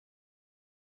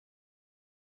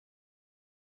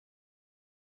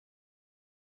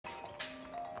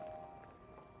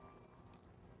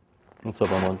What's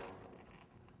up, Arnold?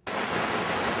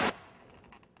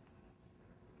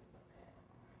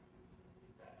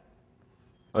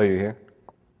 Oh, you're here?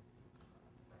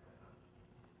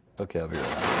 Okay, I'll be right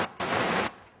back.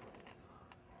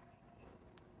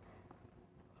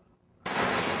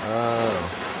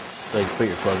 Oh, like put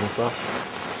your clothes and stuff?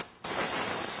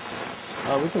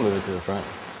 Oh, we can move it to the front.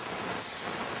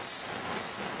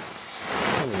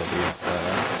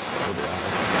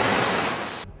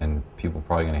 And people are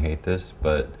probably gonna hate this,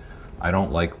 but I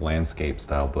don't like landscape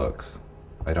style books.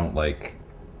 I don't like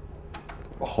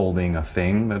holding a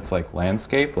thing that's like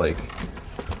landscape, like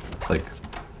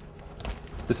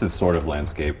this is sort of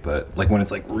landscape, but like when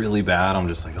it's like really bad, I'm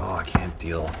just like, oh, I can't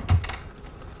deal.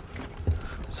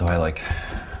 So I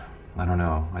don't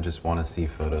know, I just want to see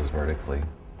photos vertically.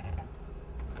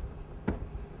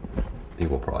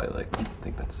 People probably like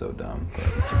think that's so dumb,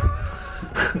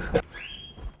 but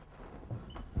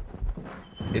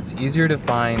it's easier to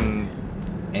find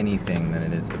anything than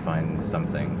it is to find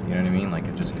something. You know what I mean? Like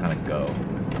it just kind of go.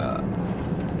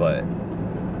 But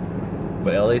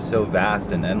LA's so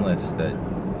vast and endless that,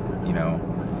 you know,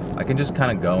 I can just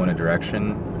kind of go in a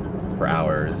direction for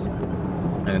hours,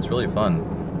 and it's really fun.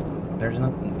 There's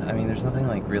nothing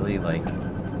like really like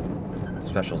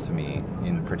special to me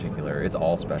in particular. It's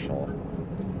all special.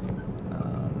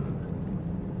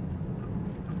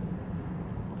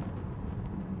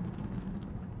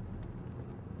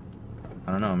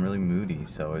 I don't know, I'm really moody,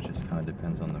 so it just kind of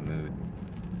depends on the mood.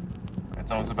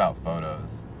 It's always about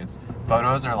photos.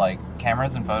 Photos are like,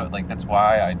 cameras and photos, like that's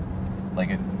why I, like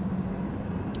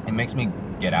it makes me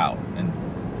get out and,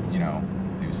 you know,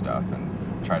 do stuff and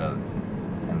try to,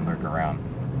 and lurk around.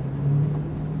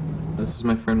 This is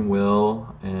my friend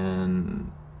Will,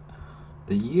 and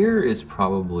the year is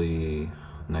probably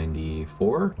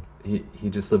 94. He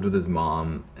just lived with his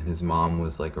mom, and his mom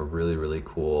was like a really, really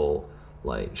cool,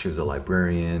 like, she was a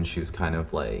librarian. She was kind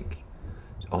of like,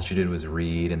 all she did was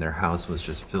read, and their house was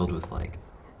just filled with like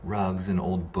rugs and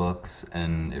old books,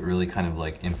 and it really kind of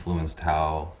like influenced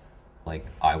how like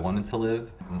I wanted to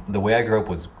live. The way I grew up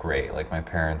was great. Like my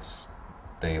parents,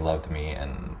 they loved me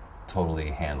and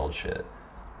totally handled shit.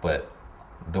 But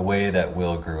the way that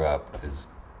Will grew up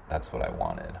that's what I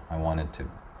wanted. I wanted to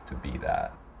be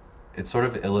that. It sort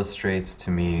of illustrates to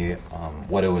me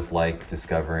what it was like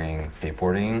discovering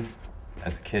skateboarding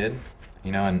as a kid,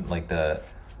 you know, and like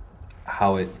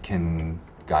how it can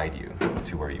guide you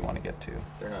to where you want to get to.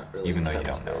 They're not really, even though you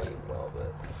don't know it. Well, but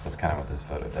so that's kind of what this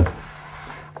photo does.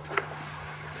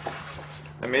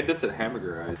 I made this at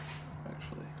Hamburger Eyes,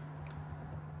 actually.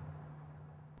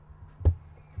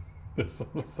 This one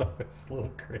was always a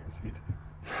little crazy, too.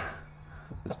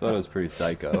 This photo's pretty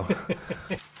psycho.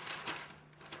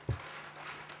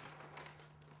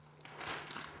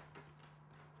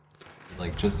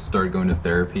 Like just started going to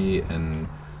therapy, and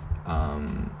I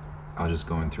was just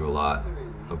going through a lot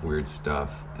of weird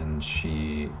stuff, and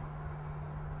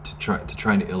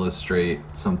trying to illustrate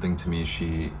something to me,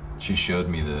 she showed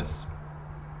me this.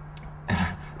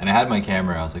 And I had my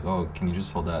camera, I was like, oh, can you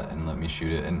just hold that and let me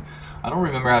shoot it? And I don't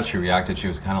remember how she reacted. She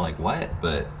was kind of like, what?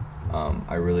 But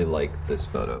I really like this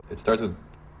photo. It starts with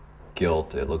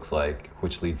guilt, it looks like,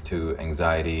 which leads to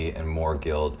anxiety and more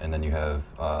guilt. And then you have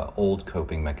old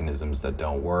coping mechanisms that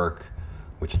don't work,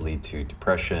 which lead to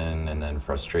depression, and then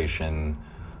frustration,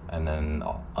 and then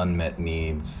unmet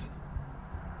needs,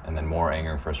 and then more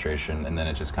anger and frustration. And then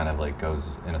it just kind of like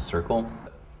goes in a circle.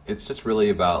 It's just really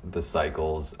about the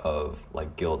cycles of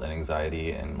like guilt and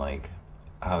anxiety, and like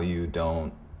how you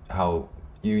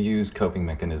use coping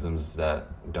mechanisms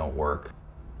that don't work.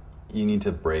 You need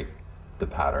to break the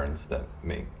patterns that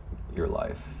make your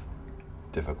life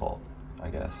difficult, I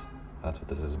guess. That's what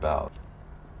this is about.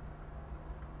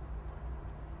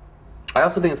 I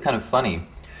also think it's kind of funny,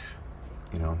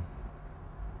 you know,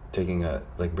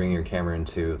 bringing your camera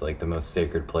into like the most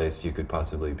sacred place you could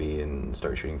possibly be and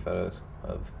start shooting photos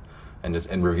of,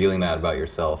 and revealing that about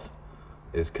yourself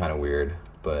is kind of weird,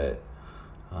 but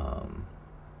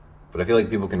I feel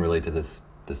like people can relate to this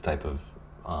type of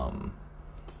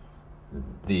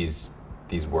these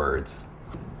words.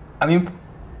 I mean,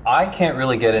 I can't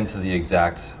really get into the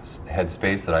exact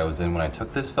headspace that I was in when I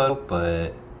took this photo,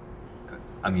 but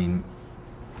I mean,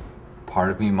 part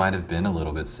of me might have been a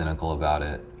little bit cynical about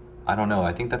it. I don't know.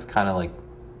 I think that's kind of like,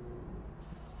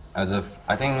 I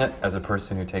think that as a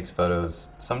person who takes photos,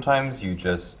 sometimes you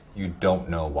don't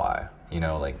know why. You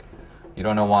know, like, you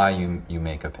don't know why you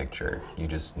make a picture. You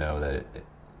just know that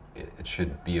it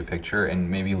should be a picture, and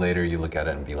maybe later you look at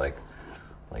it and be like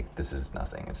this is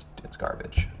nothing. It's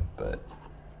garbage. But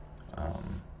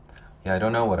yeah, I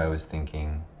don't know what I was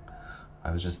thinking.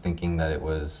 I was just thinking that it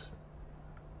was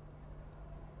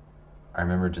I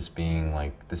remember just being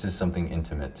like, this is something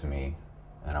intimate to me,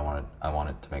 and I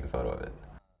wanted to make a photo of it.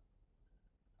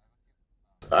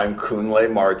 I'm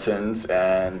Kunle Martins,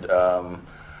 and I'm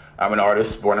an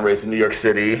artist born and raised in New York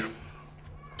City.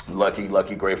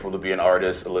 Lucky, grateful to be an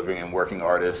artist, a living and working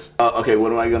artist. Okay,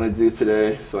 what am I gonna do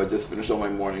today? So I just finished all my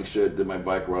morning shit, did my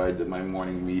bike ride, did my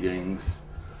morning meetings.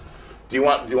 Do you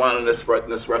want an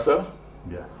espresso?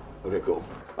 Yeah. Okay, cool.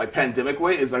 Like pandemic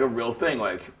weight is like a real thing.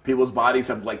 Like people's bodies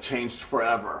have like changed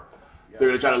forever. Yeah. They're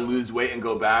gonna try to lose weight and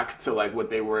go back to like what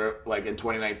they were like in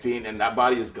 2019, and that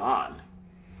body is gone.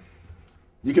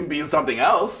 You can be something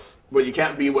else, but you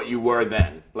can't be what you were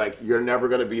then. Like you're never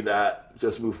gonna be that.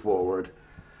 Just move forward.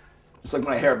 Just like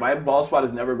my hair, my bald spot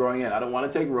is never growing in. I don't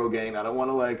want to take Rogaine. I don't want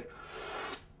to like,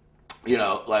 you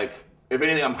know, like if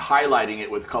anything, I'm highlighting it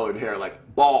with colored hair,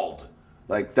 like bald.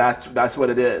 Like that's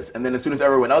what it is. And then as soon as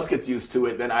everyone else gets used to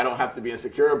it, then I don't have to be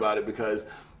insecure about it because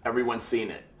everyone's seen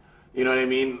it. You know what I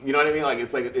mean? You know what I mean? Like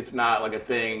it's not like a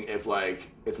thing if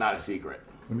like it's not a secret.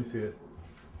 Let me see it.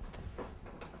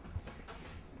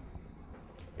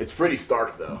 It's pretty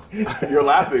stark though. You're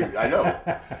laughing. I know.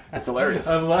 It's hilarious.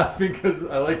 I'm laughing because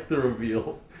I like the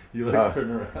reveal. You like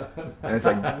turn around. And it's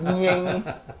like, ying.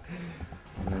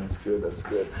 That's good, that's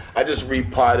good. I just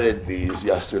repotted these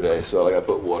yesterday, so like I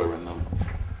put water in them.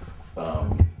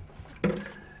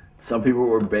 Some people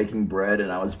were baking bread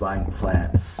and I was buying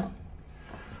plants.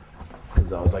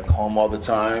 Because I was like home all the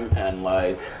time and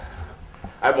like,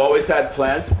 I've always had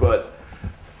plants, but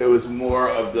it was more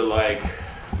of the like,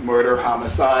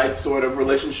 murder-homicide sort of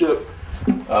relationship.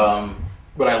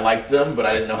 But I liked them, but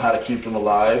I didn't know how to keep them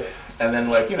alive. And then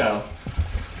like, you know,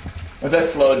 once I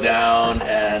slowed down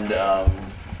and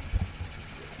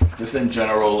just in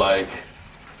general, like,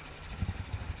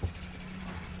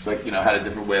 it's like, you know, had a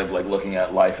different way of like looking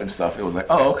at life and stuff. It was like,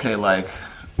 oh, okay, like,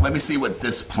 let me see what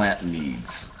this plant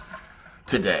needs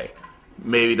today.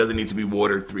 Maybe it doesn't need to be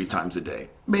watered 3 times a day.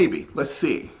 Maybe, let's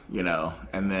see, you know,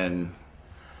 and then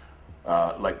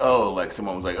like, oh, like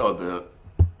someone was like, oh,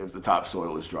 if the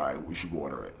topsoil is dry, we should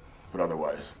water it. But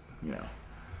otherwise, you know,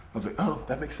 I was like, oh,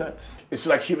 that makes sense. It's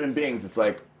like human beings. It's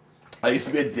like, I used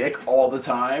to be a dick all the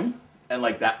time. And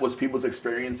like, that was people's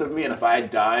experience of me. And if I had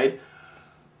died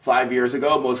 5 years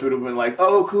ago, most people would have been like,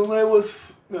 oh, Kunle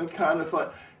was kind of fun.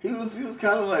 He was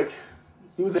kind of like,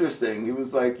 he was interesting. He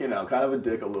was like, you know, kind of a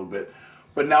dick a little bit.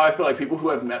 But now I feel like people who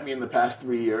have met me in the past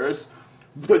 3 years,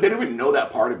 they don't even know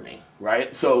that part of me,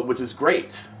 right? So, which is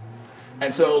great.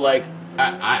 And so, like,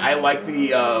 I like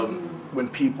the, when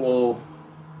people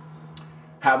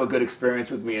have a good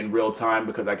experience with me in real time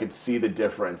because I could see the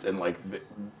difference in, like,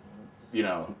 you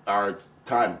know, our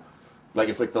time. Like,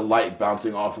 it's like the light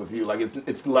bouncing off of you. Like,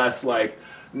 it's less, like,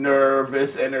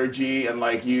 nervous energy and,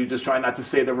 like, you just try not to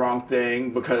say the wrong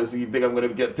thing because you think I'm going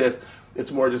to get pissed.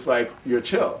 It's more just like, you're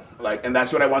chill. Like, and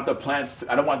that's what I want the plants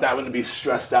to, I don't want that one to be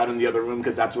stressed out in the other room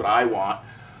because that's what I want.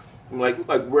 I'm like,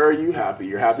 where are you happy?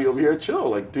 You're happy over here? Chill.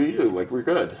 Like, do you? Like, we're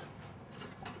good.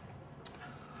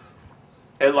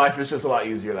 And life is just a lot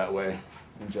easier that way,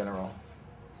 in general.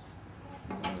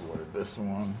 Let me order this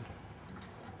one.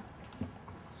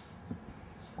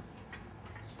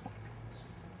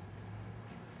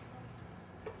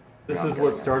 This is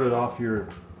what started off your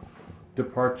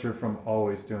departure from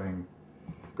always doing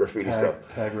graffiti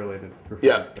stuff. Tag-related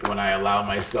graffiti stuff. When I allow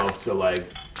myself to, like,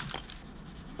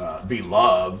 be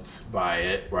loved by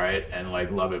it, right, and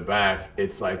like love it back,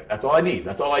 it's like that's all I need.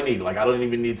 That's all I need. Like I don't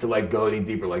even need to like go any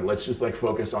deeper. Like let's just like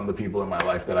focus on the people in my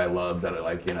life that I love, that are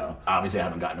like, you know, obviously I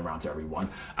haven't gotten around to everyone.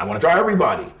 I want to try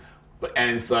everybody, but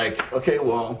and it's like, okay,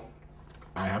 well,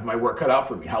 I have my work cut out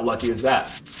for me. How lucky is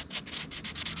that?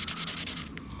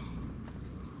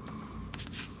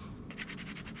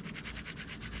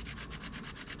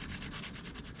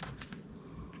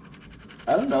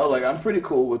 I don't know. Like I'm pretty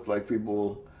cool with like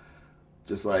people.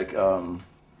 Just like, you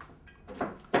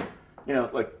know,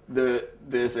 like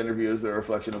this interview is a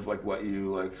reflection of like what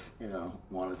you like, you know,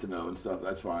 wanted to know and stuff.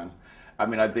 That's fine. I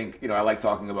mean, I think, you know, I like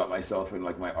talking about myself and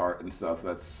like my art and stuff.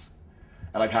 That's,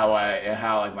 and like how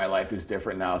like my life is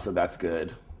different now. So that's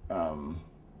good. I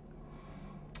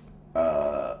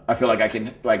feel like I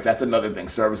can, like, that's another thing,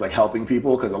 service, like helping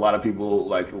people. Cause a lot of people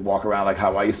like walk around like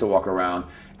how I used to walk around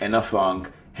in a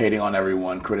funk, hating on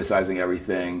everyone, criticizing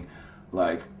everything.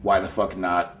 Like, why the fuck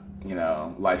not? You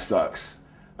know, life sucks.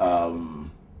 But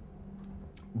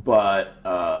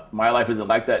my life isn't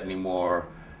like that anymore,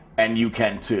 and you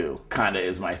can too, kind of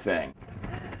is my thing.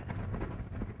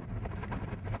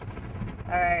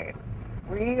 All right,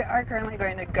 we are currently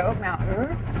going to Goat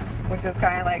Mountain, which is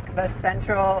kind of like the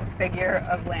central figure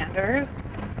of Landers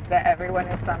that everyone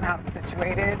is somehow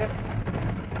situated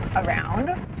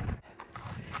around.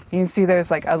 You can see there's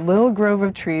like a little grove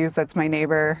of trees. That's my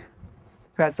neighbor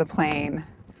who has the plane.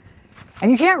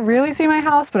 And you can't really see my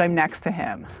house, but I'm next to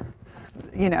him.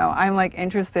 You know, I'm like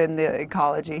interested in the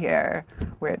ecology here,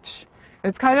 which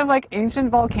it's kind of like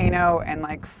ancient volcano and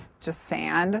like just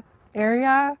sand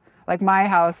area. Like my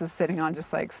house is sitting on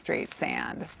just like straight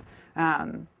sand.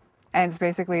 And it's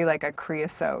basically like a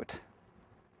creosote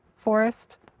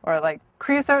forest, or like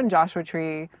creosote and Joshua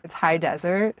tree. It's high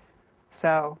desert,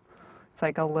 so it's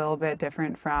like a little bit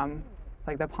different from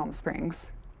like the Palm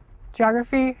Springs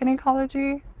geography and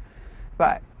ecology,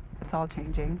 but it's all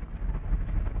changing.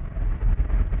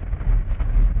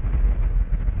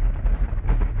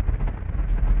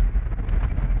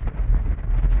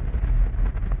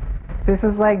 This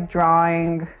is like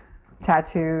drawing,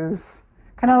 tattoos,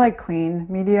 kind of like clean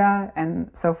media, and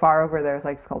so far over there's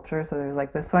like sculpture, so there's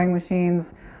like the sewing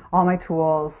machines, all my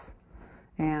tools,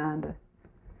 and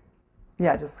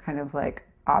yeah, just kind of like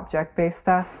object-based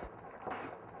stuff.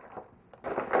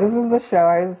 This was the show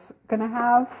I was gonna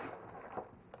have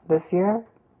this year.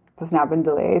 It's now been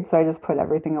delayed, so I just put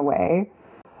everything away.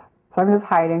 So I'm just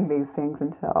hiding these things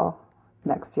until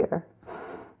next year.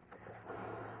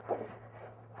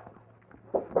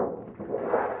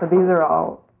 But these are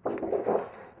all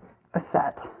a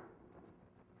set.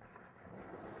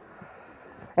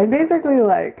 And basically,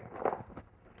 like,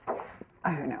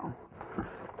 I don't know,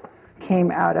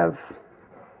 came out of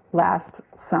last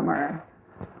summer,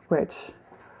 which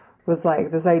was like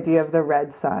this idea of the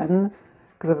red sun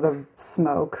because of the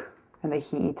smoke and the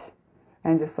heat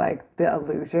and just like the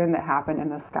illusion that happened in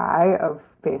the sky of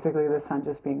basically the sun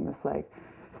just being this like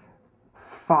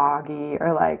foggy,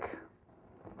 or like,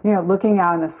 you know, looking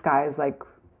out in the sky is like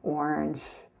orange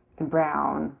and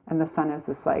brown, and the sun is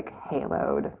this like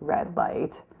haloed red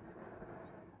light,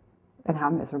 and how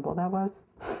miserable that was.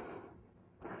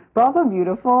 But also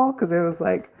beautiful, because it was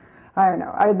like, I don't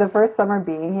know, the first summer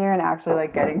being here and actually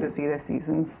like getting to see the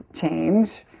seasons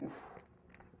change.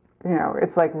 You know,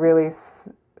 it's like really,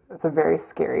 it's a very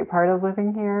scary part of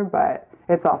living here, but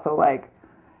it's also like,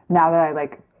 now that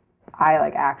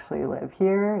I actually live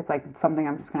here, it's like something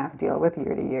I'm just gonna have to deal with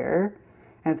year to year.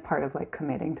 And it's part of like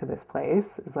committing to this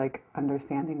place, is like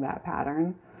understanding that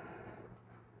pattern.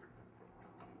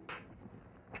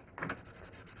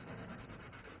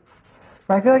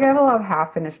 But I feel like I have a lot of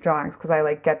half-finished drawings because I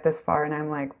like get this far and I'm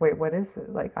like, wait, what is it?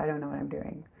 Like, I don't know what I'm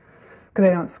doing. Because I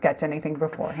don't sketch anything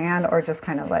beforehand, or just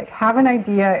kind of like have an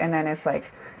idea and then it's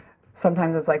like,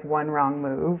 sometimes it's like one wrong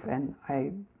move and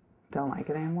I don't like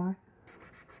it anymore.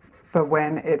 But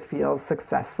when it feels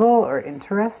successful or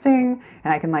interesting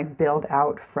and I can like build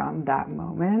out from that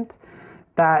moment,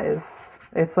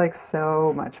 it's like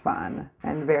so much fun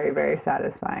and very, very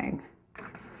satisfying.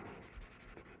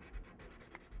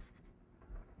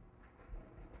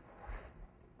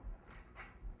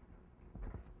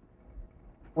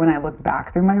 When I look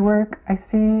back through my work, I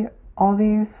see all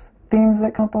these themes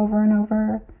that come up over and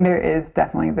over. There is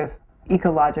definitely this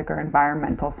ecologic or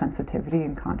environmental sensitivity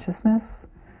and consciousness,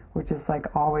 which is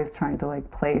like always trying to like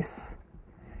place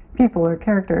people or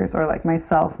characters or like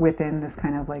myself within this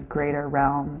kind of like greater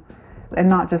realm, and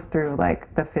not just through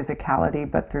like the physicality,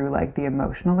 but through like the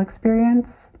emotional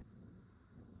experience.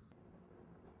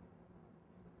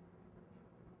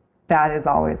 That is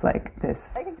always like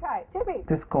this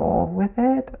goal with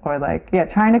it, or like, yeah,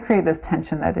 trying to create this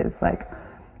tension that is like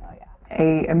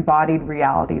a embodied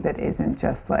reality that isn't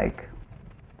just like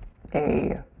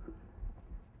a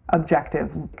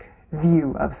objective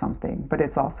view of something, but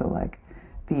it's also like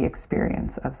the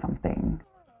experience of something.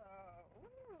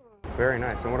 Very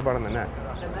nice. And what about on the neck?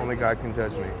 Only God can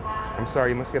judge me. I'm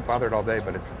sorry, you must get bothered all day,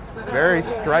 but it's very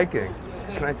striking.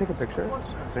 Can I take a picture?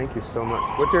 Thank you so much.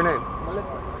 What's your name?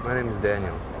 Melissa. My name is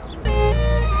Daniel.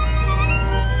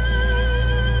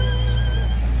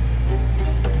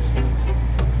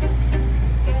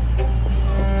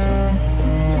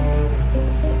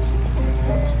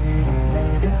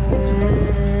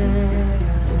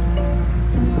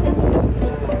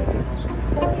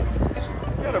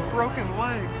 You got a broken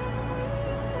leg.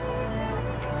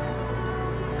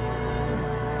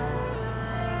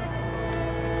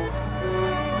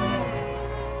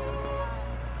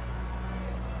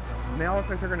 They all look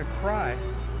like they're gonna cry.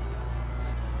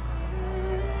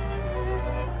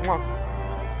 Mwah.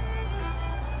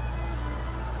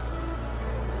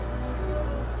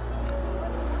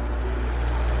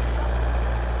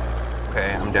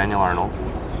 Okay, I'm Daniel Arnold.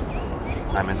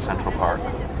 I'm in Central Park.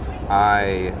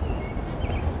 I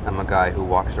am a guy who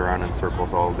walks around in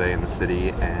circles all day in the city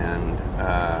and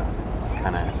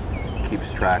kind of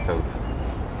keeps track of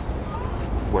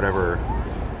whatever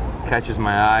catches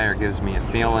my eye or gives me a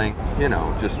feeling. You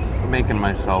know, just making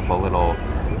myself a little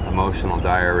emotional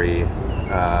diary,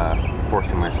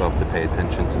 forcing myself to pay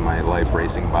attention to my life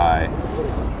racing by.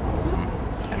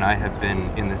 And I have been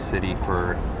in this city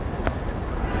for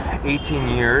 18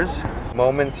 years.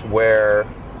 Moments where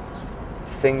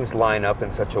things line up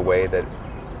in such a way that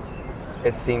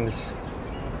it seems,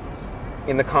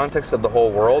 in the context of the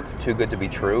whole world, too good to be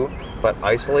true, but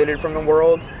isolated from the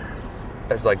world,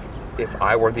 as like if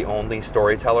I were the only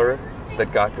storyteller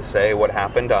that got to say what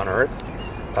happened on Earth,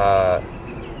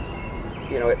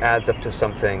 you know, it adds up to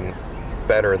something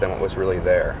better than what was really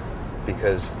there,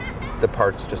 because the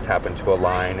parts just happen to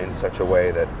align in such a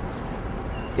way that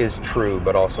is true,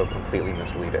 but also completely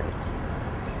misleading.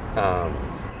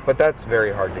 But that's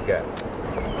very hard to get.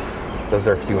 Those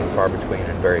are few and far between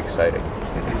and very exciting.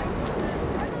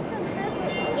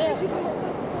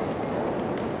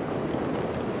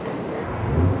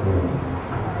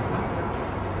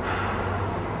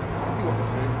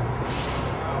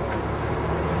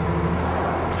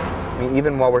 I mean,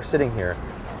 even while we're sitting here,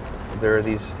 there's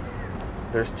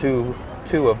two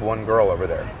of one girl over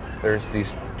there. There's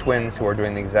these twins who are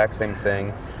doing the exact same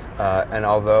thing, and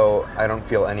although I don't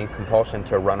feel any compulsion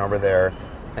to run over there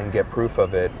and get proof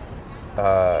of it,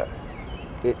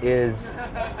 it is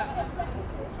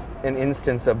an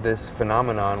instance of this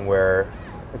phenomenon where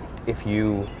if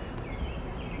you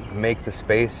make the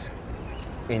space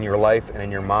in your life and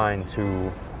in your mind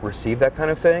to receive that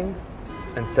kind of thing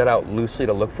and set out loosely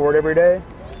to look for it every day,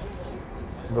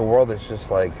 the world is just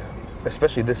like,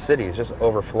 especially this city, is just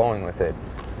overflowing with it.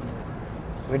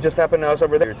 We just happened to us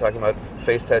over there. You're talking about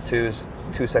face tattoos.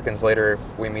 2 seconds later,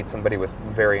 we meet somebody with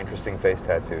very interesting face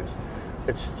tattoos.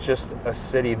 It's just a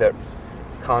city that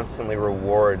constantly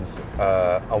rewards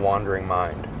a wandering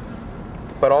mind.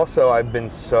 But also, I've been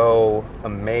so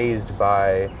amazed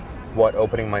by what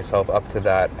opening myself up to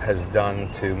that has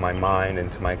done to my mind and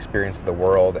to my experience of the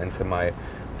world and to my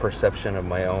perception of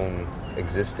my own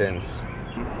existence.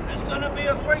 It's gonna be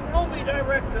a great movie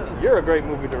director. You're a great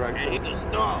movie director. And he's the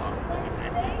star.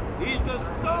 He's the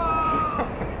star.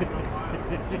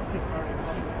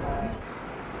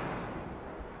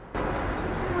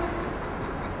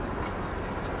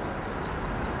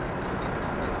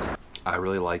 I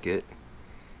really like it.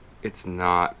 It's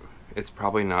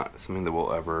probably not something that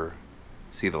will ever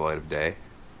see the light of day.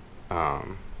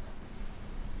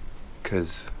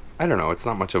 'Cause, I don't know, it's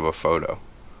not much of a photo.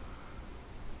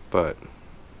 But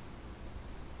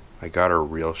I got her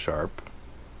real sharp.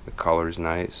 The color's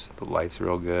nice, the light's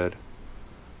real good.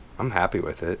 I'm happy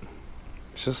with it.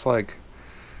 It's just like,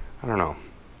 I don't know,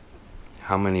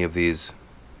 how many of these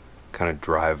kind of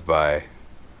drive-by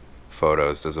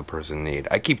photos does a person need?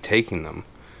 I keep taking them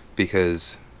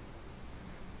because,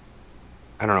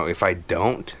 I don't know, if I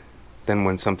don't, then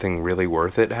when something really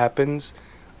worth it happens,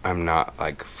 I'm not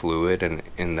like fluid and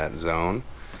in that zone.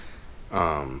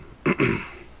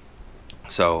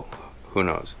 So, who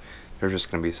knows? There's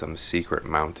just gonna be some secret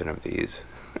mountain of these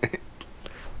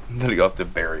that you'll have to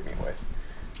bury me with.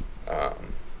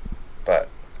 But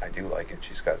I do like it.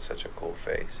 She's got such a cool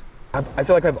face. I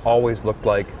feel like I've always looked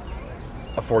like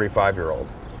a 45-year-old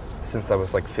since I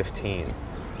was like 15.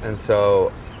 And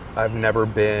so I've never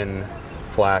been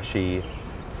flashy.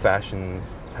 Fashion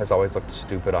has always looked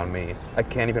stupid on me. I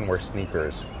can't even wear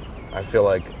sneakers. I feel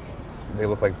like they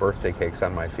look like birthday cakes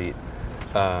on my feet.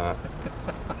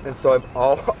 And so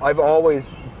I've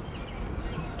always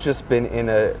just been in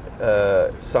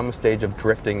some stage of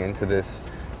drifting into this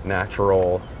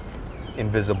natural,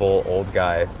 invisible old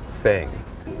guy thing.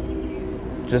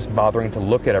 Just bothering to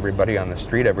look at everybody on the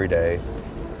street every day,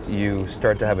 you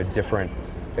start to have a different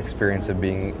experience of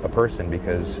being a person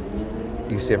because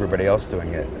you see everybody else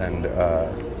doing it. And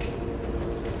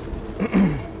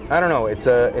I don't know, it's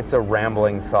a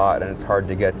rambling thought and it's hard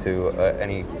to get to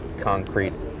any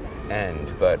concrete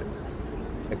end, but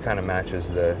it kind of matches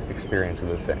the experience of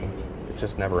the thing. It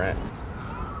just never ends.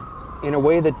 In a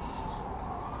way that's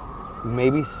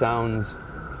maybe sounds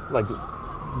like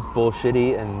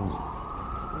bullshitty and,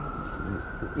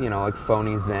 you know, like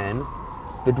phony zen.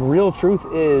 The real truth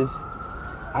is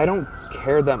I don't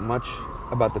care that much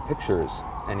about the pictures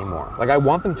anymore. Like, I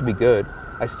want them to be good.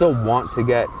 I still want to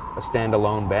get a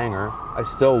standalone banger. I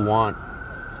still want,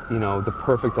 you know, the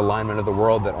perfect alignment of the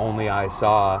world that only I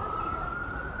saw.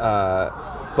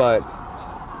 But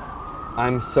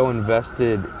I'm so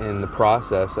invested in the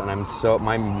process, and I'm so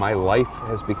my life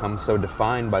has become so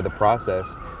defined by the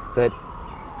process that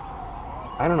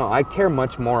I don't know. I care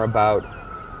much more about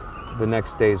the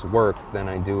next day's work than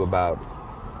I do about,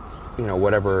 you know,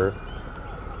 whatever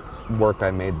work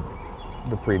I made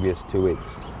the previous 2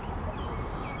 weeks.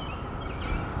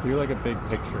 So you're like a big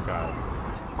picture guy.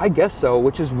 I guess so,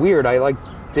 which is weird. I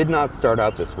did not start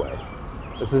out this way.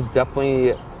 This is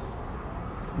definitely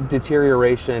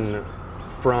deterioration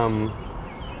from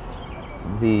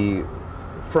the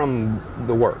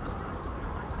work.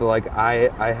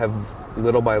 I have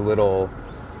little by little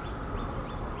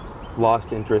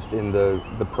lost interest in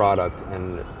the product,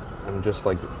 and I'm just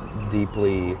like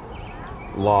deeply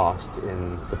lost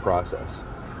in the process.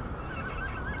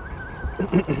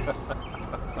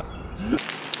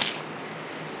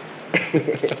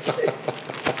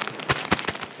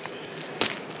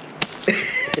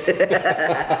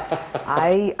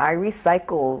 I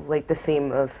recycle like the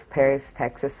theme of Paris,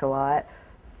 Texas a lot.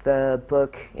 The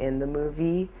book and the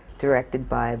movie, directed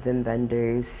by Wim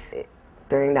Wenders.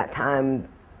 During that time,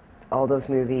 all those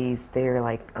movies, they were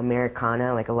like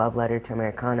Americana, like a love letter to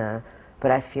Americana.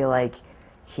 But I feel like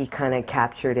he kind of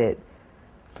captured it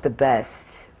the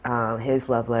best. His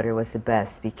love letter was the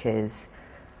best because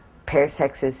Paris,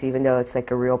 Texas, even though it's like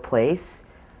a real place,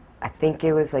 I think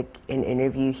it was like an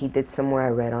interview he did somewhere I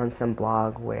read on some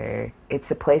blog where it's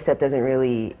a place that doesn't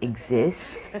really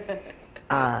exist.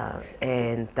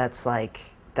 And that's like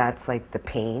the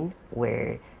pain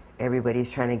where everybody's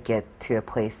trying to get to a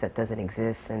place that doesn't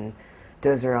exist, and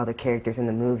those are all the characters in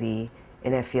the movie,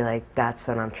 and I feel like that's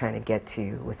what I'm trying to get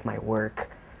to with my work.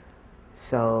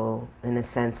 So in a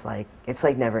sense, like it's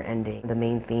like never ending. The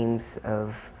main themes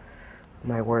of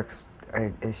my work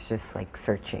is just like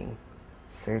searching.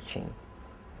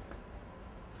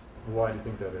 Why do you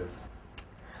think that is?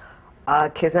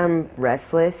 'Cause I'm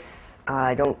restless.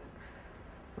 I don't,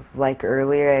 like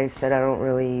earlier I said, I don't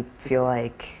really feel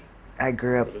like I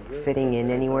grew up fitting in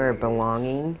anywhere or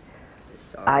belonging.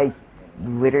 I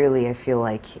feel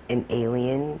like an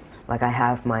alien. Like I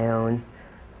have my own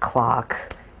clock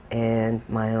and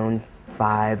my own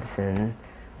vibes and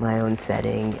my own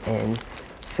setting, and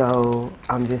so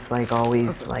I'm just like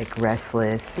always like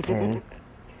restless and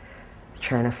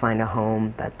trying to find a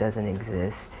home that doesn't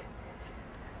exist.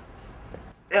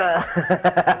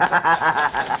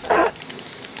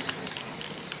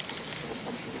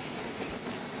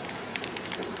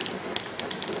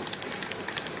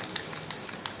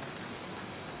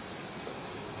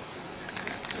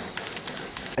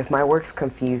 If my work's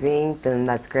confusing, then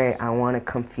that's great. I want to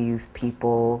confuse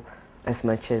people as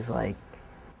much as like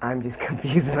I'm just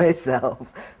confused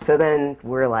myself. So then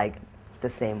we're like the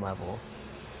same level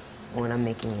when I'm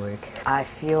making work. I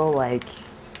feel like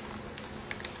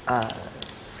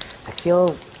I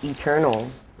feel eternal.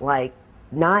 Like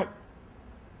not,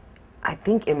 I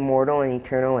think immortal and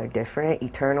eternal are different.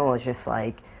 Eternal is just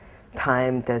like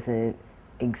time doesn't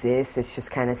exist. It's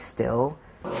just kind of still,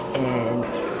 and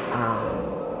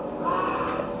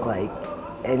like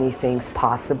anything's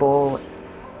possible,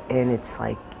 and it's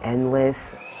like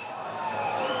endless.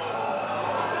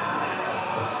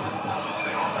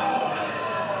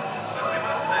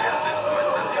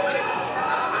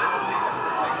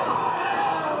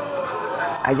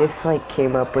 I just like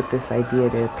came up with this idea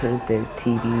to paint the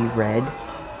TV red.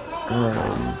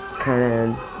 Kind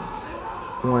of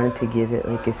wanted to give it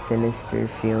like a sinister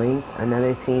feeling.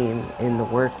 Another theme in the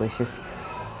work was just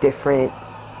different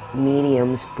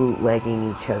mediums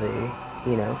bootlegging each other,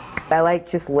 you know? I like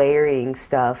just layering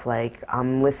stuff, like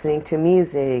I'm listening to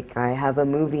music, I have a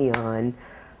movie on,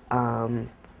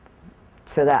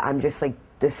 so that I'm just like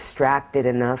distracted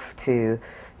enough to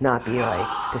not be like,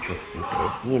 this is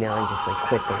stupid, you know, and just like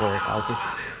quit the work. I'll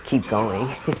just keep going.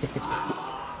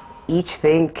 Each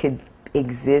thing could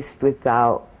exist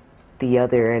without the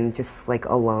other and just like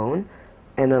alone,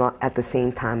 and then at the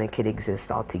same time it could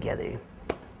exist all together.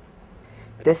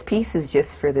 This piece is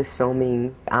just for this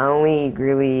filming. I only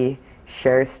really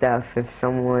share stuff if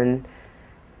someone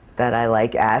that I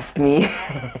like asked me.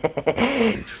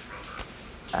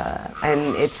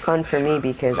 And it's fun for me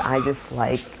because I just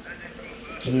like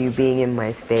you being in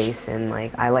my space, and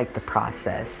like I like the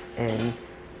process, and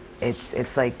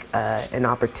it's like an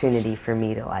opportunity for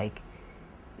me to like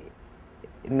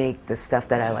make the stuff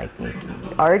that I like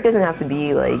making. Art doesn't have to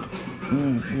be like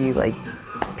you like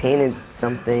painted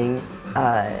something.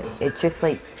 It's just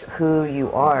like who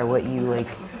you are, what you like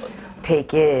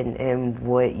take in, and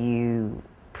what you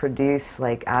produce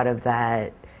like out of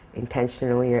that,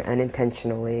 intentionally or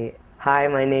unintentionally. Hi,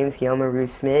 my name's Yoma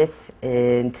Ruth Smith,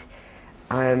 and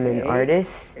I'm an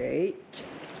artist. Right.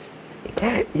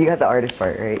 You got the artist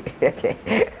part, right? Okay.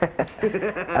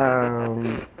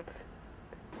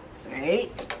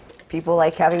 Right. People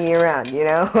like having me around, you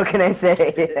know? What can I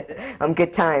say? I'm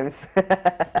good times.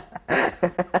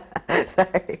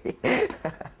 Sorry.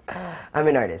 I'm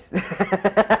an artist.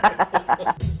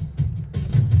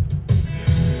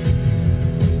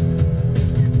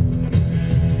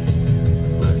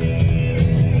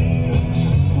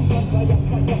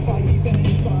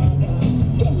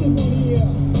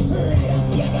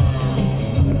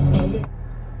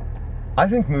 I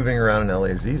think moving around in LA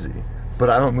is easy, but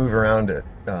I don't move around it.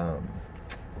 I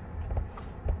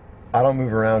don't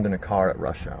move around in a car at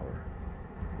rush hour.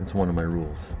 It's one of my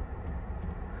rules.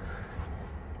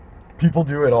 People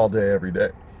do it all day, every day.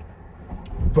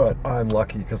 But I'm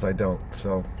lucky because I don't.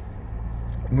 So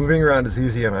moving around is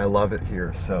easy and I love it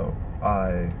here. So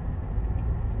I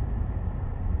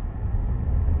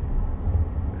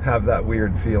have that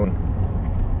weird feeling,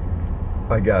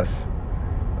 I guess,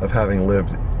 of having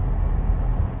lived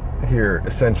here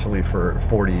essentially for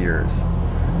 40 years.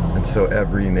 And so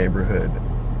every neighborhood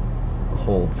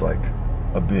holds like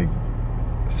a big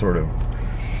sort of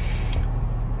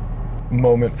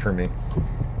moment for me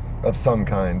of some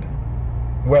kind.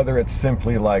 Whether it's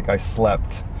simply like I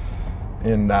slept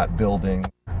in that building,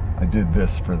 I did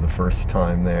this for the first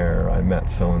time there, I met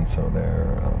so-and-so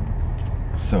there.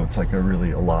 So it's like a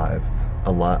really alive,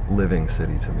 living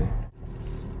city to me.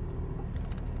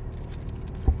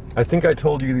 I think I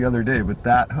told you the other day, but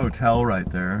that hotel right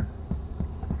there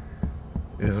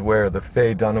is where the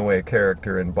Faye Dunaway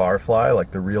character in Barfly, like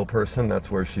the real person,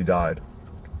 that's where she died.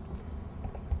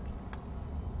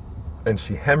 And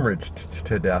she hemorrhaged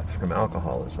to death from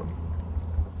alcoholism.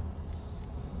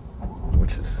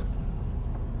 Which is,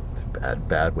 it's a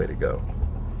bad way to go.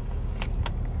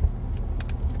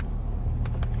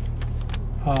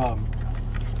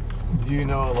 Do you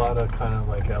know a lot of kind of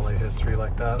like LA history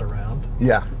like that around?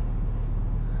 Yeah.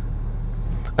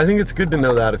 I think it's good to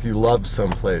know that if you love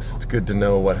someplace. It's good to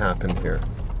know what happened here.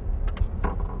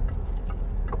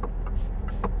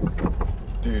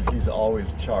 Dude, he's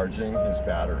always charging his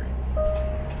battery.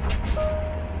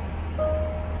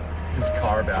 His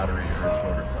car battery or his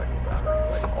motorcycle battery,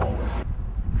 like always.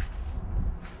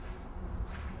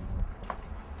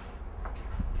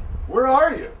 Where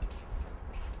are you?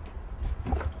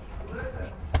 What is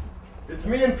it? It's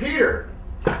me and Peter.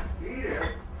 Peter?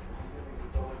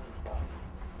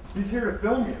 He's here to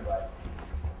film you.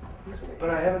 But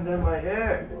I haven't done my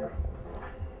hair.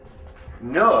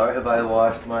 Nor have I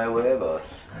washed my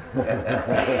huevos.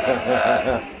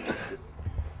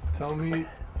 Tell me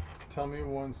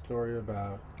one story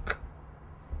about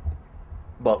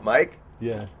Mike?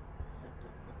 Yeah.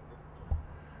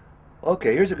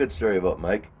 Okay, here's a good story about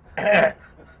Mike.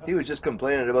 He was just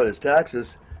complaining about his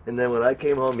taxes, and then when I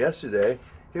came home yesterday,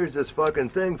 here's this fucking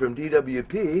thing from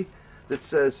DWP that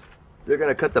says they're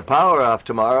gonna cut the power off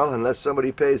tomorrow unless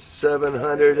somebody pays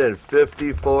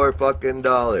 $754 fucking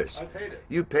dollars. I paid it.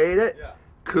 You paid it? Yeah.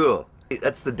 Cool.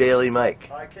 That's the Daily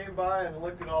Mike. I came by and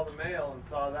looked at all the mail and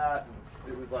saw that,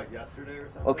 and it was like yesterday or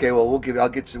something. Okay, well we'll get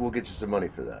you some money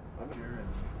for that.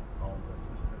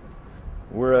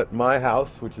 We're at my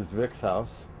house, which is Vic's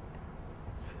house.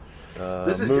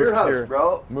 This is your house,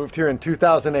 bro. Moved here in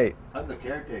 2008. I'm the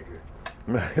caretaker.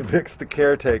 Vic's the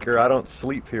caretaker. I don't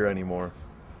sleep here anymore.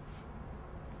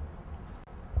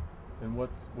 And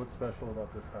what's special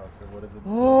about this house, or what is it?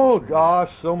 Oh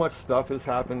gosh, so much stuff has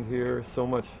happened here. So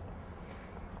much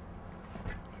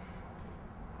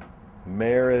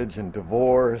marriage and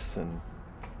divorce and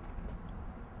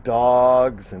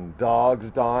dogs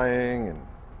dying and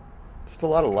just a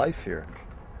lot of life here.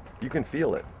 You can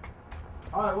feel it.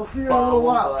 All right, we'll see you in a little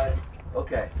while.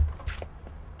 Okay.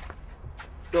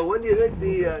 So when do you think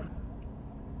the...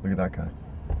 Look at that guy.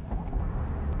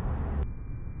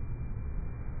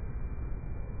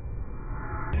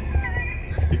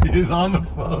 He's on the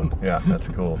phone. Yeah, that's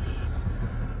cool.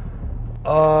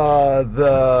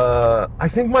 I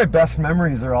think my best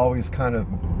memories are always kind of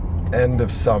end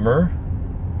of summer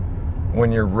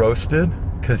when you're roasted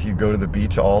because you go to the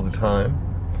beach all the time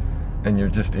and you're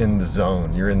just in the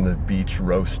zone. You're in the beach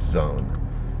roast zone.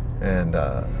 And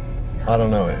I don't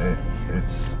know,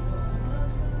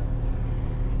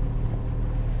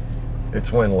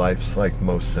 it's when life's like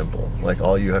most simple. Like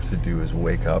all you have to do is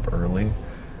wake up early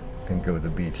and go to the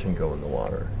beach and go in the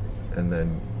water. And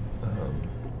then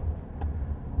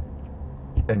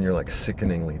and you're like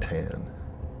sickeningly tan.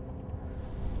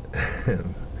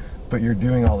 But you're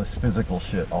doing all this physical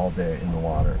shit all day in the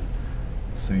water.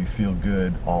 So you feel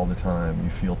good all the time. You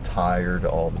feel tired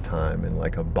all the time in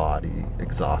like a body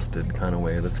exhausted kind of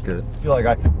way that's good. I feel like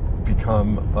I could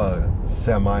become a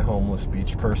semi-homeless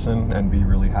beach person and be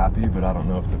really happy, but I don't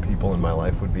know if the people in my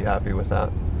life would be happy with that.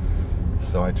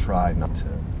 So I try not to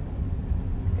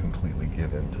completely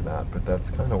give in to that, but that's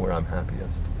kind of where I'm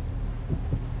happiest.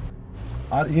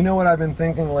 You know what I've been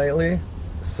thinking lately?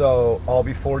 So I'll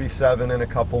be 47 in a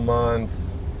couple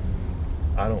months.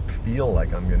 I don't feel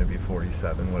like I'm going to be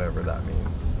 47, whatever that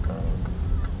means.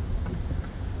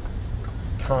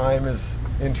 Time is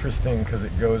interesting because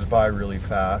it goes by really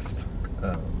fast.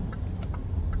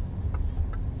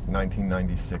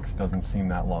 1996 doesn't seem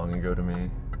that long ago to me.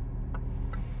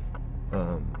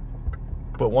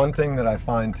 But one thing that I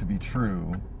find to be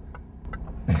true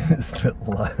is that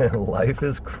life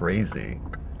is crazy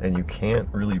and you can't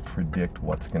really predict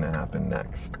what's going to happen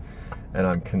next. And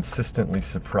I'm consistently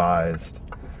surprised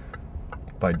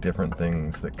by different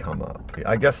things that come up.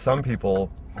 I guess some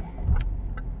people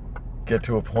get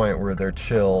to a point where they're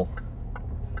chill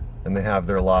and they have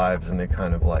their lives and they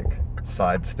kind of like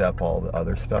sidestep all the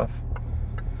other stuff.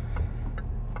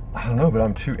 I don't know, but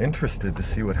I'm too interested to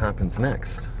see what happens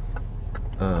next.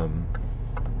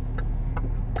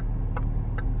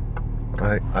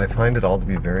 I find it all to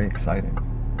be very exciting.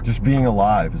 Just being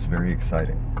alive is very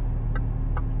exciting.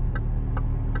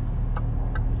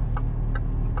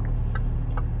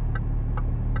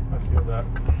 I feel that.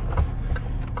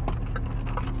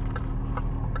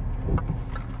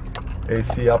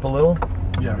 AC up a little?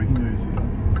 Yeah, we can do AC.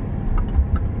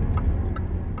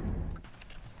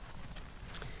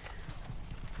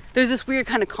 There's this weird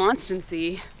kind of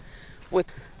constancy with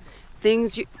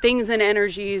things and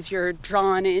energies you're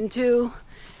drawn into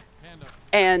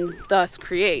and thus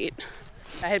create.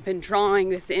 I had been drawing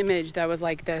this image that was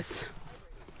like this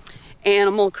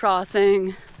Animal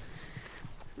Crossing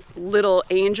little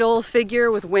angel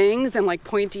figure with wings and like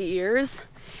pointy ears,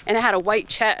 and it had a white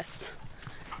chest.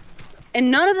 And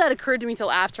none of that occurred to me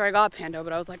till after I got Pando,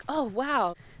 but I was like, oh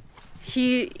wow,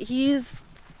 he's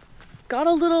got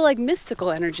a little like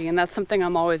mystical energy, and that's something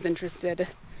I'm always interested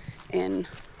in,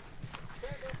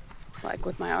 like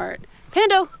with my art.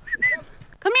 Pando,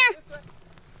 come here.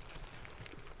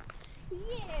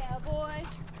 Yeah, boy.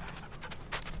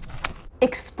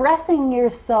 Expressing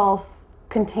yourself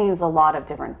contains a lot of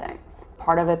different things.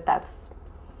 Part of it that's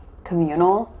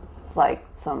communal. It's like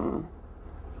some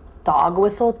dog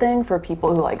whistle thing for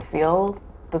people who like feel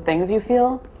the things you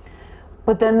feel.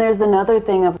 But then there's another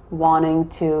thing of wanting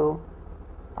to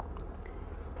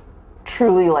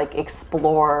truly like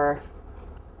explore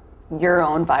your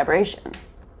own vibration.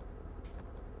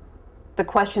 The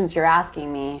questions you're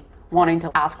asking me, wanting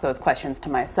to ask those questions to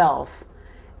myself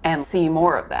and see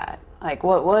more of that. Like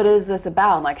what is this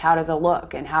about? Like how does it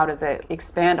look and how does it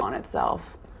expand on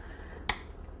itself?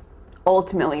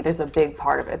 Ultimately, there's a big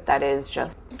part of it that is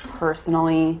just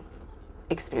personally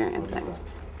experiencing.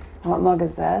 What mug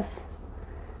is this?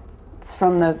 It's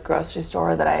from the grocery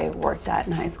store that I worked at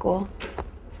in high school.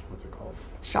 What's it called?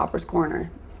 Shopper's Corner.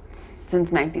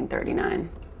 Since 1939.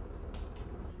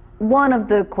 One of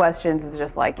the questions is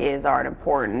just like, is art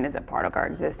important? Is it part of our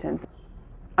existence?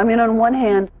 I mean, on one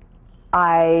hand,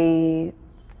 I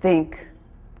think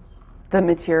the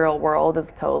material world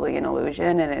is totally an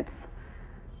illusion and it's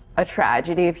a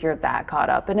tragedy if you're that caught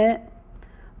up in it.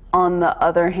 On the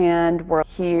other hand, we're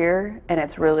here and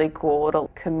it's really cool to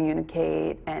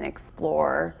communicate and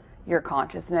explore your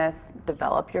consciousness,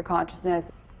 develop your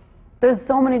consciousness. There's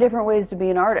so many different ways to be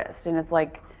an artist, and it's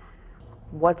like,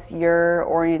 what's your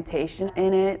orientation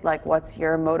in it? Like, what's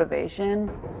your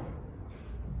motivation?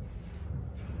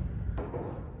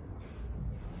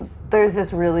 There's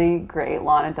this really great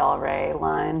Lana Del Rey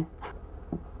line.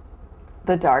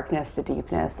 The darkness, the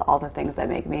deepness, all the things that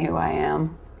make me who I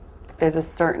am. There's a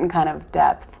certain kind of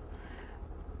depth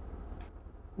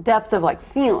of like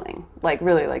feeling, like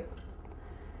really like,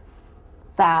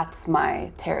 that's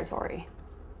my territory.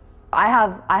 I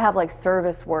have like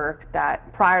service work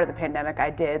that prior to the pandemic I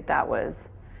did that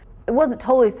it wasn't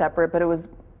totally separate, but it was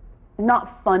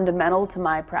not fundamental to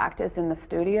my practice in the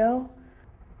studio.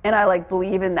 And I like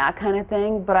believe in that kind of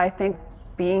thing, but I think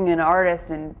being an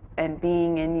artist and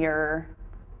being in your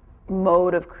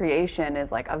mode of creation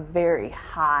is like a very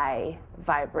high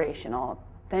vibrational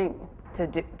thing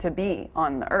to be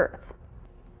on the earth.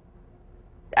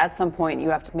 At some point you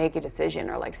have to make a decision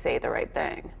or like say the right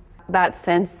thing. That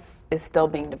sense is still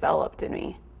being developed in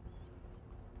me.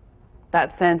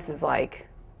 That sense is like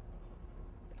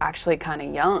actually kind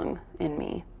of young in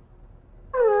me.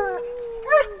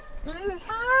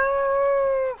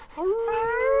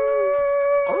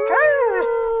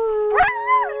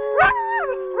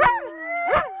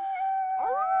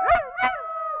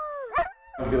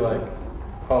 I'd be like,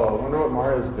 oh, I wonder what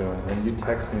Mario's doing, and you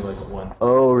text me like once.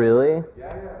 Oh, really? Yeah.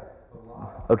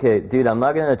 Okay, dude, I'm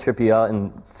not gonna trip you out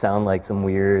and sound like some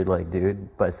weird like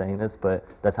dude by saying this, but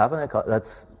that's happened.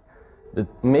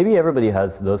 Maybe everybody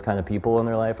has those kind of people in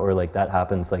their life, or like that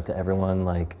happens like to everyone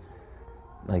like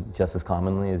just as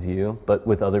commonly as you, but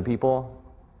with other people.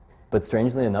 But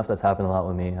strangely enough, that's happened a lot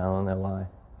with me. I don't know why.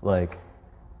 Like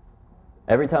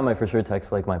every time I for sure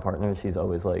text like my partner, she's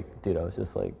always like, dude, I was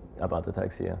just like about to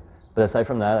text you. But aside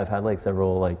from that, I've had like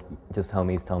several like just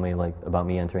homies tell me like about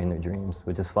me entering their dreams,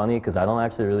 which is funny because I don't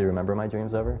actually really remember my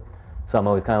dreams ever. So I'm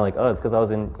always kind of like, oh, it's because I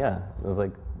was in, yeah. I was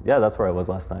like, yeah, that's where I was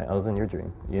last night. I was in your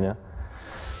dream, you know?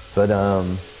 But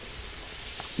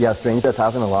yeah, strange that's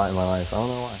happened a lot in my life. I don't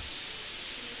know why.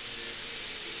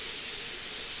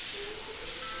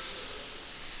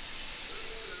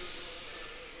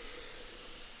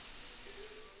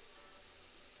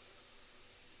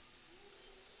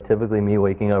 Typically me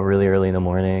waking up really early in the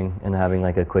morning and having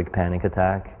like a quick panic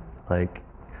attack, like,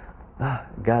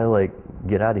 gotta like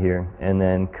get out of here, and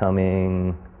then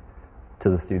coming to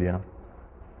the studio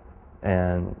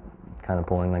and kind of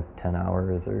pulling like 10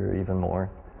 hours or even more.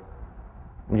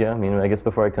 Yeah, I mean, I guess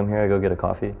before I come here I go get a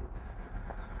coffee,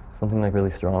 something like really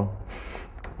strong,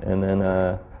 and then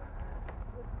the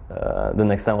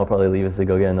next time I'll probably leave is to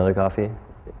go get another coffee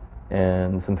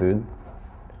and some food,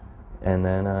 and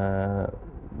then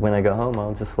when I go home,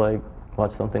 I'll just like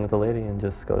watch something with a lady and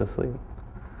just go to sleep.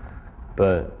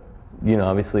 But, you know,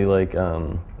 obviously like,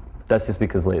 that's just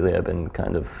because lately I've been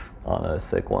kind of on a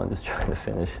sick one, just trying to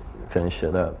finish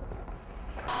shit up.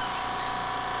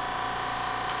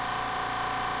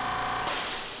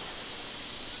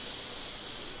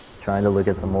 Trying to look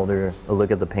at a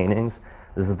look at the paintings.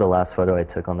 This is the last photo I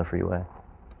took on the freeway.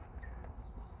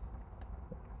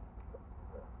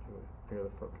 I gotta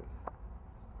focus.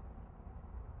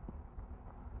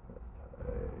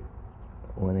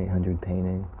 1-800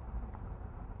 painting.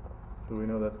 So we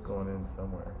know that's going in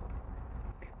somewhere.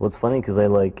 Well, it's funny because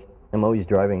I'm always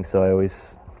driving, so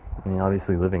I mean,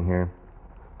 obviously living here,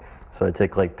 so I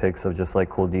take like pics of just like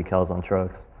cool decals on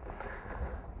trucks.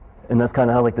 And that's kind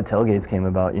of how like the tailgates came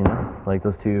about, you know, like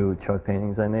those 2 truck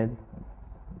paintings I made.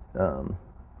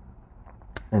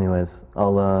 Anyways,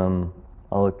 I'll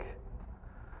look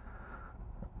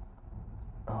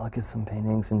at some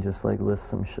paintings and just like list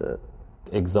some shit.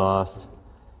 Exhaust,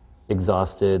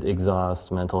 exhausted,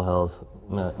 exhaust, mental health,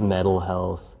 mental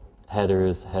health,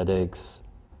 headers, headaches,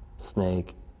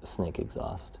 snake, snake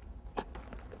exhaust.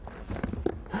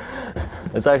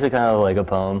 It's actually kind of like a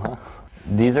poem, huh?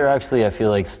 These are actually, I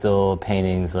feel like, still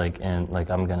paintings, like, and like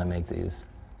I'm gonna make these.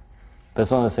 But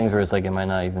it's one of those things where it's like it might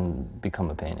not even become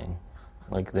a painting.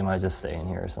 Like they might just stay in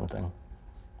here or something,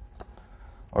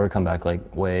 or come back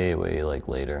like way like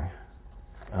later.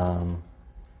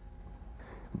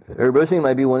 Airbrushing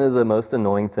might be one of the most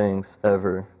annoying things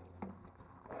ever.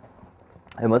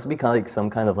 It must be kind of like some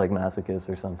kind of like masochist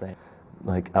or something.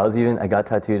 Like I got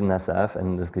tattooed in SF,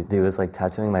 and this dude was like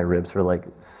tattooing my ribs for like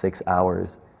 6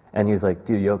 hours. And he was like,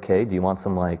 dude, you okay? Do you want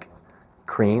some like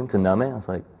cream to numb it? I was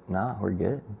like, nah, we're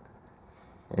good.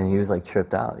 And he was like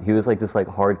tripped out. He was like this like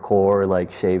hardcore,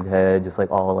 like shaved head, just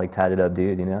like all like tatted up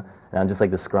dude, you know? And I'm just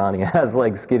like the scrawny ass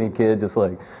like skinny kid, just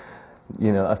like,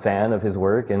 you know, a fan of his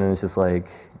work. And then it's just like,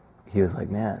 he was like,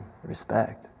 man,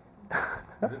 respect.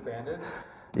 Is it banded?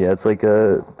 Yeah, it's like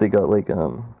they got like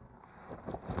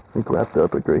it's like wrapped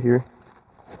up like right here.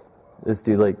 This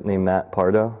dude like named Matt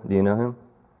Pardo. Do you know him?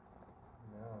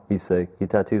 No. He's sick. He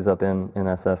tattoos up in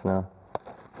SF now.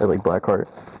 At like Blackheart.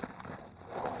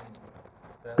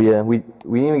 But yeah, we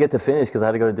didn't even get to finish because I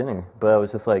had to go to dinner. But I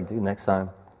was just like, dude, next time.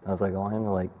 I was like, I want him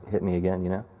to like hit me again, you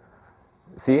know?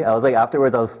 See, I was like,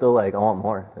 afterwards I was still like, I want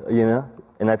more, you know?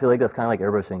 And I feel like that's kind of like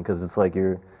airbrushing because it's like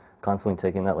you're constantly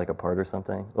taking that like apart or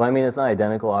something. Well, I mean, it's not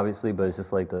identical, obviously, but it's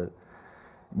just like you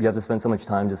have to spend so much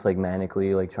time just like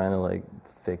manically like trying to like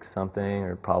fix something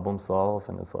or problem solve,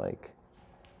 and it's like.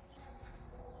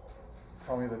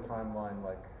 Tell me the timeline,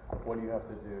 like, what do you have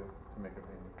to do to make a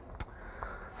painting?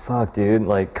 Fuck, dude,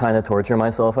 like kind of torture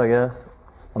myself, I guess.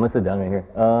 I'm gonna sit down right here.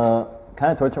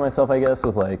 Kind of torture myself, I guess,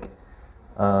 with like,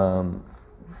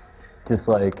 just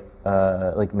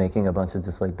like making a bunch of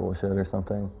just like bullshit or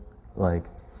something, like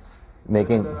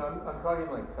making. No, I'm talking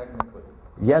like technically.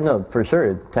 Yeah, no, for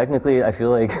sure. Technically, I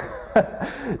feel like,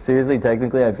 seriously,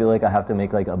 technically, I feel like I have to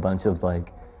make like a bunch of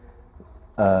like,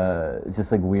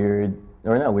 just like weird,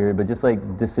 or not weird, but just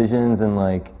like decisions and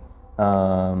like,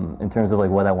 in terms of like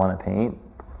what I want to paint,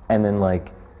 and then like,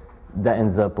 that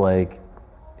ends up like,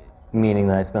 meaning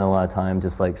that I spend a lot of time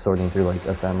just like sorting through like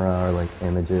ephemera or like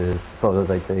images,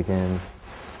 photos I've taken,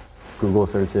 Google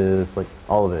searches, like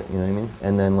all of it, you know what I mean?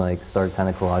 And then like start kind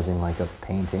of collaging like a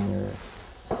painting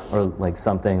or like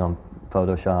something on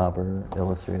Photoshop or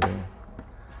Illustrator.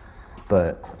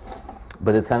 But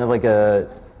it's kind of like a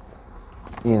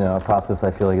process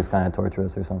I feel like is kind of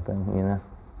torturous or something, you know?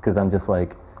 Because I'm just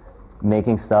like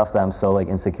making stuff that I'm so like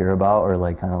insecure about, or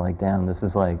like kind of like, damn, this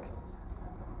is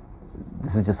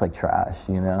just like trash,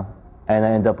 you know? And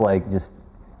I end up like just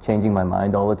changing my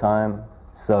mind all the time.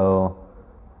 So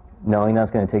knowing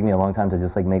that's going to take me a long time to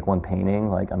just like make one painting,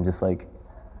 like I'm just like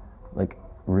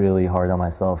really hard on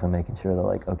myself and making sure that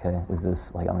like, okay, is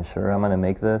this like, I'm sure I'm going to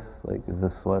make this? Like, is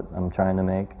this what I'm trying to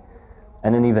make?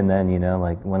 And then even then, you know,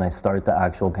 like when I start the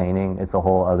actual painting, it's a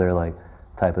whole other like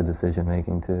type of decision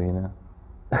making too, you know?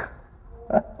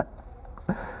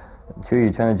 Chew,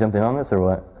 you trying to jump in on this or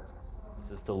what? It's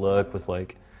just a look with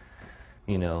like,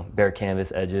 you know, bare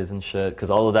canvas edges and shit,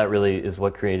 because all of that really is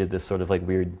what created this sort of like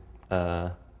weird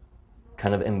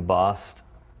kind of embossed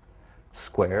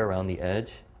square around the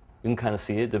edge. You can kind of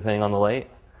see it depending on the light.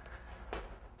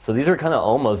 So these are kind of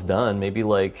almost done, maybe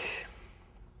like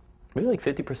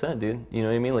 50%, dude. You know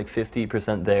what I mean? Like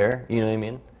 50% there, you know what I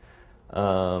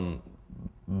mean?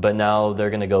 But now they're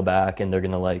gonna go back and they're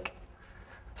gonna like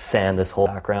sand this whole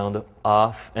background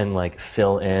off and like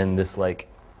fill in this like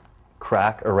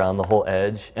crack around the whole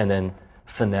edge and then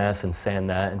finesse and sand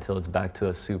that until it's back to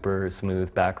a super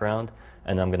smooth background,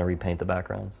 and I'm gonna repaint the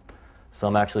backgrounds. So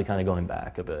I'm actually kind of going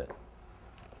back a bit.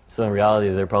 So in reality,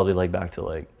 they're probably like back to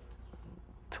like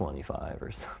 25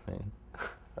 or something.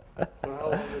 So how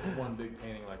long does one big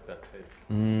painting like that take?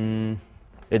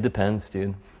 It depends,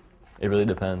 dude. It really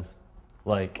depends.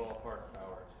 Like, ballpark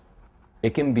hours.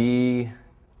 It can be,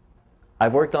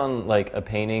 I've worked on like a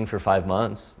painting for 5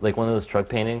 months, like one of those truck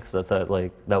paintings that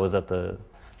was at that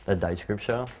Deutsch Group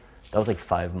show. That was like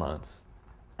 5 months.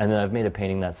 And then I've made a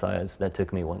painting that size that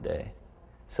took me 1 day.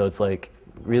 So it's like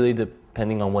really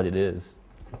depending on what it is.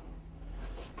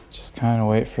 Just kind of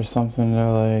wait for something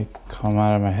to like come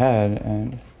out of my head,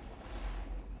 and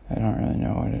I don't really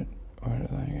know what it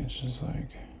like. It's just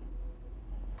like,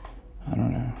 I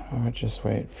don't know. I would just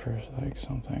wait for like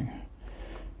something.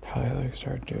 Probably like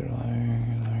start doodling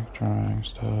and like drawing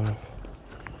stuff.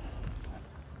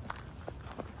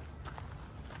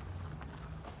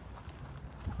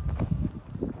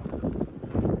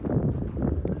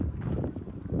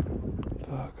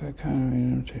 Fuck, I kind of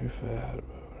made him too fat, but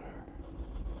whatever.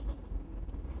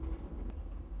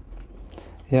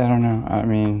 Yeah, I don't know. I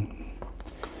mean,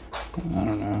 I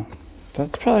don't know.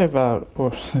 That's probably about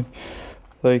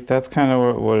like that's kind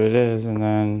of what it is, and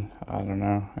then I don't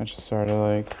know. I just sort of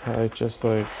like probably just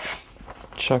like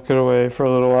chuck it away for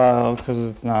a little while because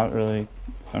it's not really.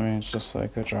 I mean, it's just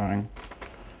like a drawing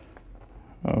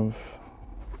of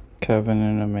Kevin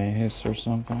in a maze or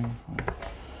something.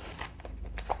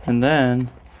 And then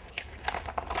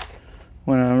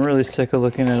when I'm really sick of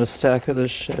looking at a stack of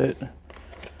this shit,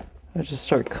 I just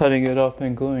start cutting it up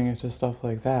and gluing it to stuff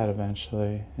like that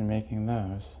eventually and making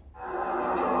those.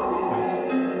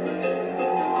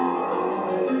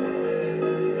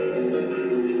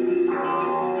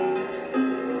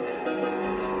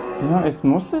 You know, it's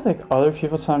mostly like other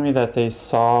people telling me that they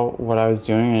saw what I was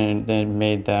doing and it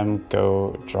made them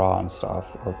go draw and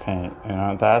stuff or paint. You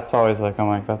know, that's always like, I'm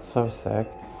like, that's so sick.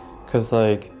 Cause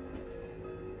like,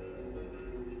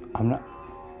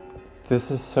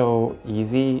 this is so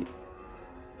easy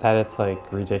that it's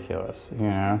like ridiculous, you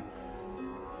know?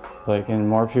 Like, and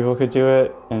more people could do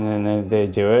it, and then they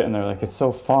do it and they're like, it's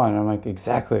so fun. I'm like,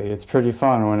 exactly, it's pretty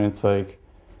fun when it's like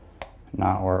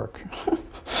not work.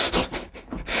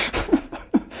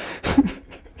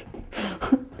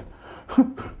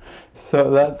 So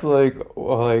that's like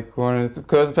when it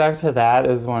goes back to that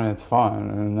is when it's fun,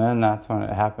 and then that's when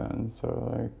it happens. So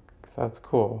like, that's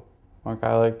cool. Like,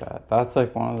 I like that. That's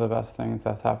like one of the best things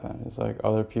that's happened is like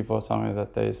other people tell me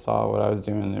that they saw what I was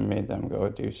doing and made them go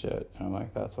do shit. And I'm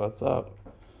like, that's what's up.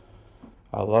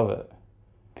 I love it.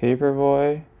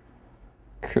 Paperboy,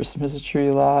 Christmas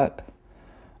tree lot,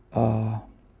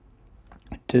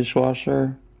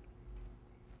 dishwasher,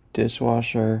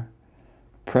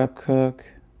 prep cook,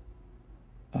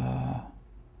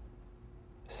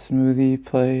 smoothie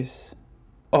place.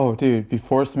 Oh, dude,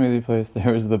 before smoothie place,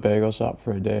 there was the bagel shop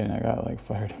for a day, and I got like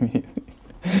fired immediately.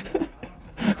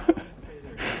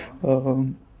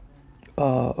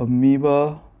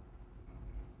 Amoeba.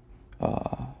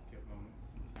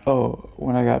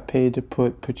 When I got paid to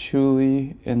put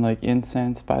patchouli and like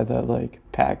incense by the like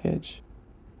package.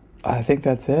 I think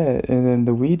that's it. And then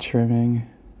the weed trimming.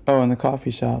 Oh, and the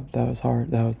coffee shop. That was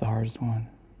hard. That was the hardest one.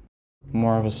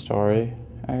 More of a story,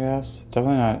 I guess.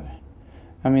 Definitely not.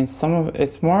 I mean,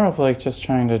 it's more of like just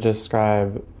trying to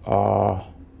describe, I'm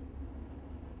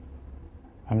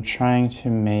trying to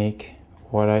make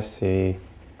what I see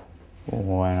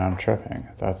when I'm tripping.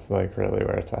 That's like really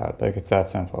where it's at. Like, it's that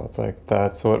simple. It's like,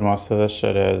 that's what most of this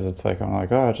shit is. It's like, I'm like,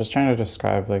 just trying to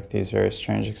describe like these very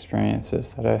strange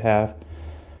experiences that I have.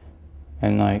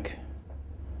 And like,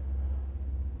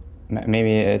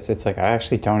 maybe it's like, I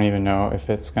actually don't even know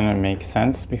if it's gonna make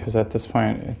sense, because at this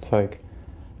point, it's like,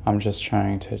 I'm just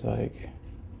trying to like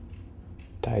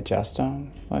digest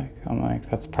them. Like, I'm like,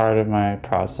 that's part of my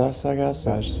process, I guess.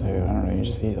 So I just like, I don't know, you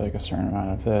just eat like a certain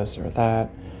amount of this or that,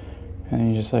 and then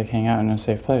you just like hang out in a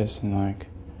safe place, and like,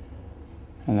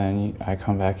 and then I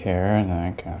come back here, and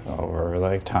like over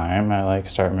like time, I like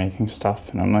start making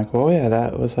stuff, and I'm like, well, yeah,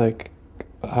 that was like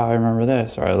how I remember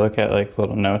this. Or I look at like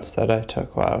little notes that I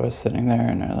took while I was sitting there,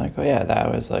 and they're like, oh yeah,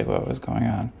 that was like what was going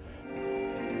on.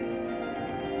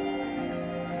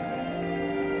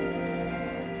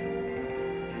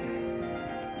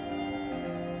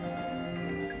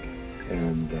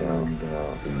 And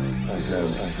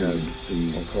I have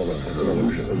the, I'll call it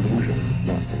illusion.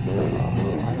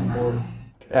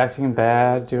 Acting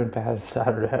bad, doing bad, I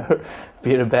don't know,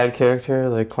 being a bad character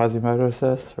like Quasimodo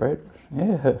says, right?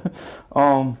 Yeah.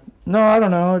 No, I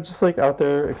don't know, just like out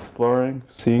there exploring,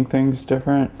 seeing things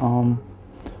different,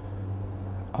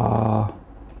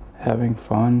 having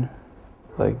fun,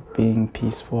 like being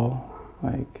peaceful,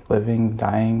 like living,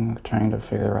 dying, trying to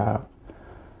figure out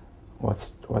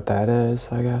what that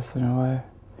is, I guess, in a way.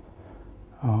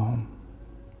 I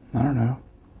don't know.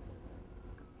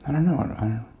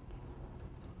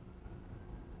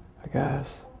 I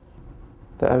guess.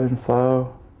 The ebb and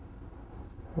flow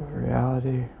of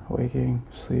reality, waking,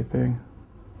 sleeping,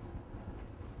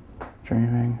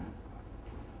 dreaming,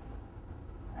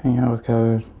 hanging out with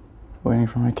code, waiting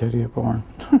for my kid to get born.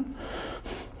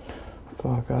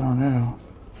 Fuck, I don't know.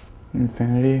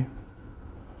 Infinity.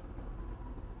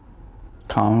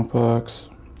 Comic books,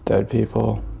 dead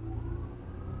people.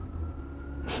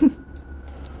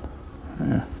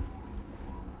 Yeah.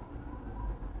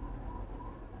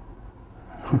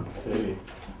 City.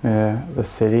 Yeah, the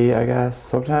city, I guess,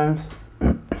 sometimes.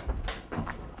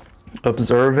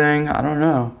 Observing, I don't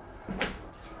know.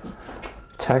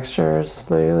 Textures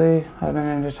lately, I've been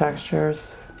into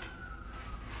textures.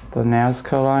 The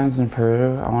Nazca lines in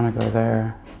Peru, I want to go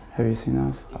there. Have you seen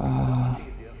those? I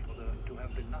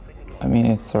mean,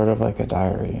 it's sort of like a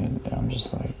diary, and I'm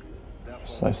just like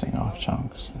slicing off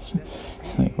chunks,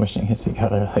 like wishing it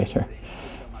together later.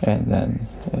 And then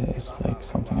it's like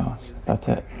something else. That's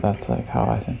it. That's like how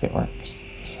I think it works.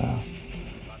 So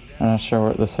I'm not sure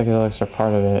what the psychedelics are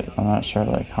part of it. I'm not sure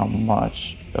like how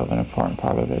much of an important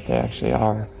part of it they actually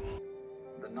are.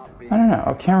 I don't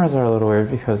know. Cameras are a little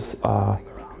weird because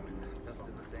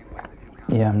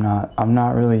yeah, I'm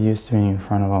not really used to being in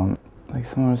front of them. Like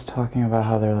someone was talking about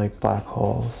how they're like black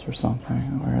holes or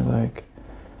something, where like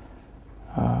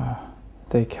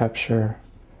they capture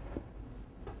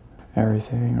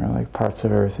everything or like parts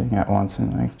of everything at once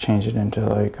and like change it into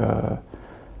like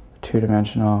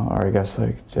two-dimensional, or I guess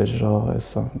like digital is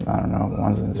something, I don't know,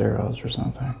 ones and zeros or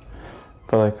something.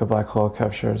 But like a black hole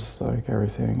captures like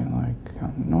everything, and like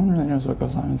no one really knows what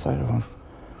goes on inside of them.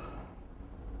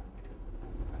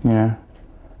 You know,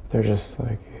 they're just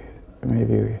like,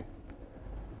 maybe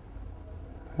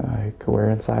like we're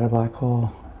inside a black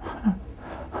hole.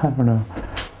 I don't know.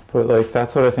 But like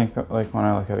that's what I think like when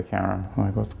I look at a camera. I'm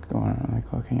like, what's going on? I'm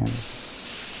like looking at it.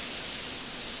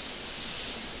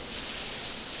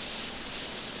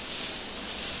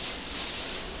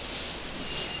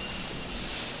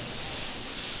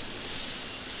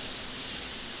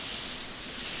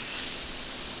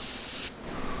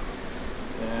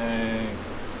 Dang.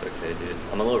 It's okay, dude.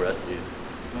 I'm a little rusty.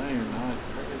 No, you're not.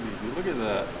 Crazy. Look at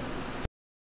that.